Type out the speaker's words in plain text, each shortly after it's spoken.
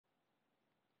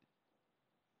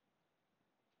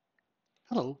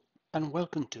Hello and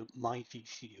welcome to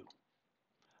MyDCU.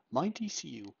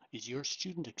 MyDCU is your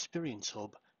student experience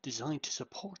hub designed to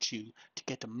support you to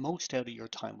get the most out of your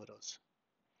time with us.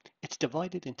 It's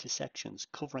divided into sections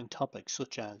covering topics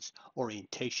such as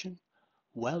orientation,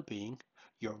 well-being,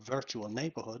 your virtual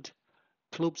neighborhood,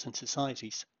 clubs and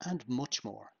societies, and much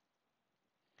more.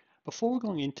 Before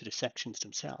going into the sections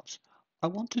themselves, I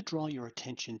want to draw your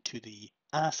attention to the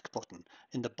Ask button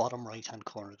in the bottom right-hand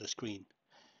corner of the screen.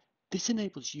 This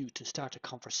enables you to start a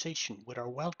conversation with our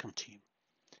welcome team.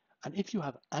 And if you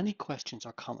have any questions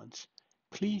or comments,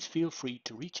 please feel free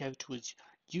to reach out to us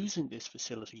using this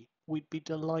facility. We'd be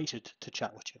delighted to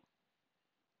chat with you.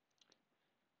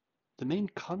 The main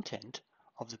content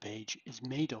of the page is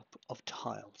made up of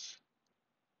tiles.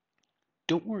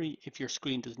 Don't worry if your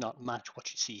screen does not match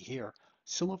what you see here.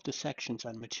 Some of the sections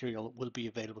and material will be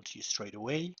available to you straight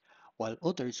away, while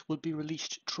others will be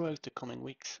released throughout the coming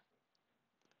weeks.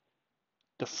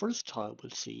 The first tile we'll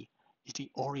see is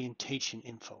the orientation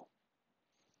info.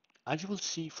 As you will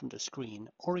see from the screen,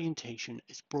 orientation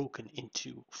is broken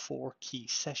into 4 key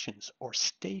sessions or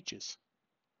stages.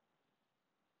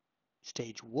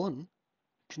 Stage 1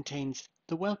 contains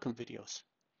the welcome videos.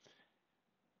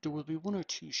 There will be 1 or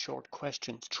 2 short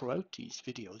questions throughout these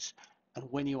videos, and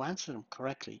when you answer them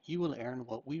correctly, you will earn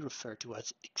what we refer to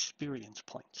as experience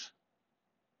points.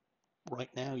 Right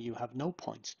now you have no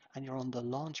points and you're on the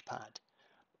launch pad,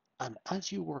 and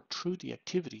as you work through the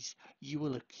activities, you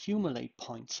will accumulate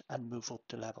points and move up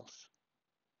the levels.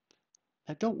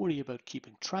 Now don't worry about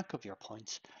keeping track of your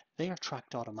points. They are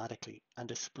tracked automatically and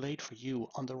displayed for you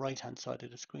on the right hand side of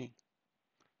the screen.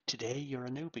 Today you're a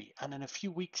newbie and in a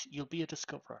few weeks you'll be a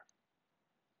discoverer.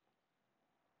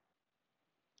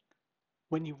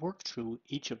 When you work through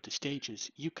each of the stages,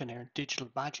 you can earn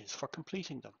digital badges for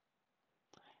completing them.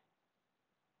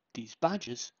 These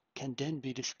badges can then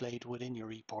be displayed within your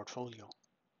ePortfolio.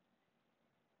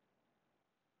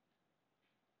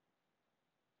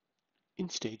 In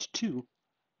stage 2,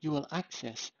 you will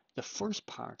access the first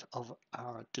part of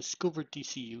our Discover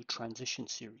DCU transition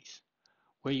series,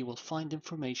 where you will find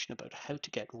information about how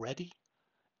to get ready,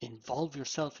 involve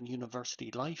yourself in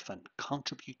university life and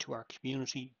contribute to our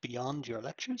community beyond your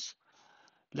lectures,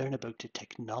 learn about the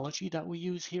technology that we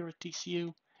use here at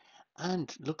DCU,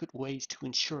 and look at ways to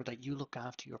ensure that you look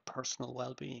after your personal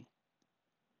well-being.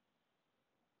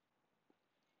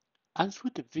 As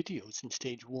with the videos in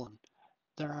stage 1,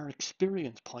 there are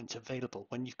experience points available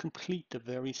when you complete the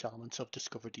various elements of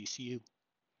Discover DCU.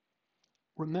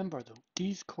 Remember though,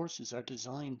 these courses are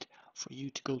designed for you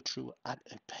to go through at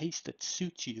a pace that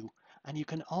suits you, and you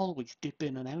can always dip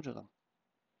in and out of them.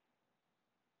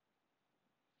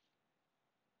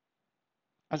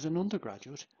 As an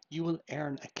undergraduate, you will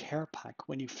earn a care pack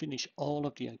when you finish all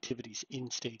of the activities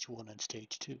in stage 1 and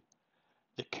stage 2.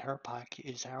 The care pack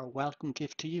is our welcome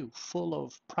gift to you, full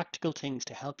of practical things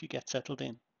to help you get settled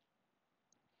in.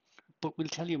 But we'll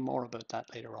tell you more about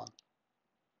that later on.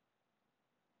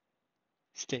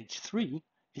 Stage 3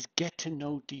 is Get to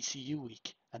Know DCU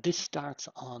Week, and this starts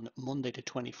on Monday the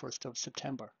 21st of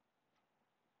September.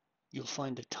 You'll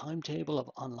find a timetable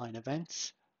of online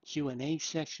events, Q&A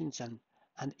sessions,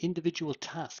 and individual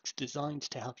tasks designed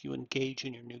to help you engage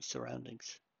in your new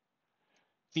surroundings.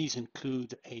 These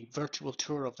include a virtual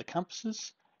tour of the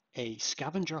campuses, a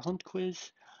scavenger hunt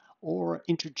quiz, or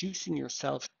introducing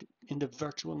yourself in the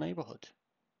virtual neighborhood.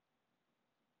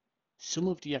 Some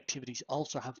of the activities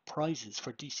also have prizes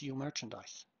for DCU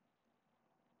merchandise.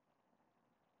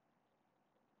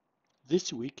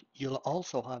 This week, you'll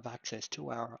also have access to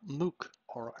our MOOC,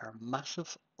 or our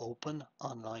Massive Open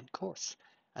Online Course,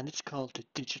 and it's called the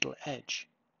Digital Edge.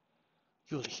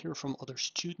 You'll hear from other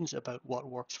students about what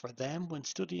works for them when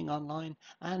studying online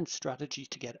and strategies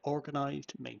to get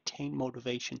organized, maintain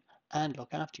motivation, and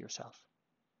look after yourself.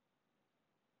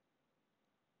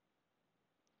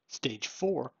 Stage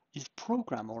 4 is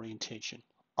program orientation,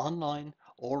 online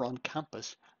or on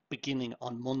campus, beginning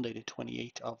on Monday the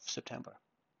 28th of September.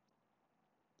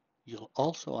 You'll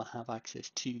also have access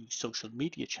to social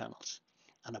media channels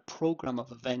and a program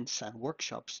of events and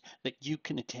workshops that you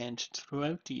can attend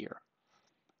throughout the year.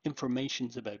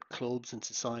 Information's about clubs and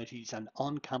societies and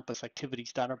on-campus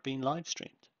activities that are being live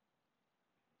streamed.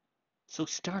 So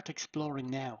start exploring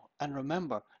now, and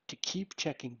remember to keep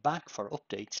checking back for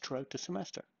updates throughout the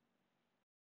semester.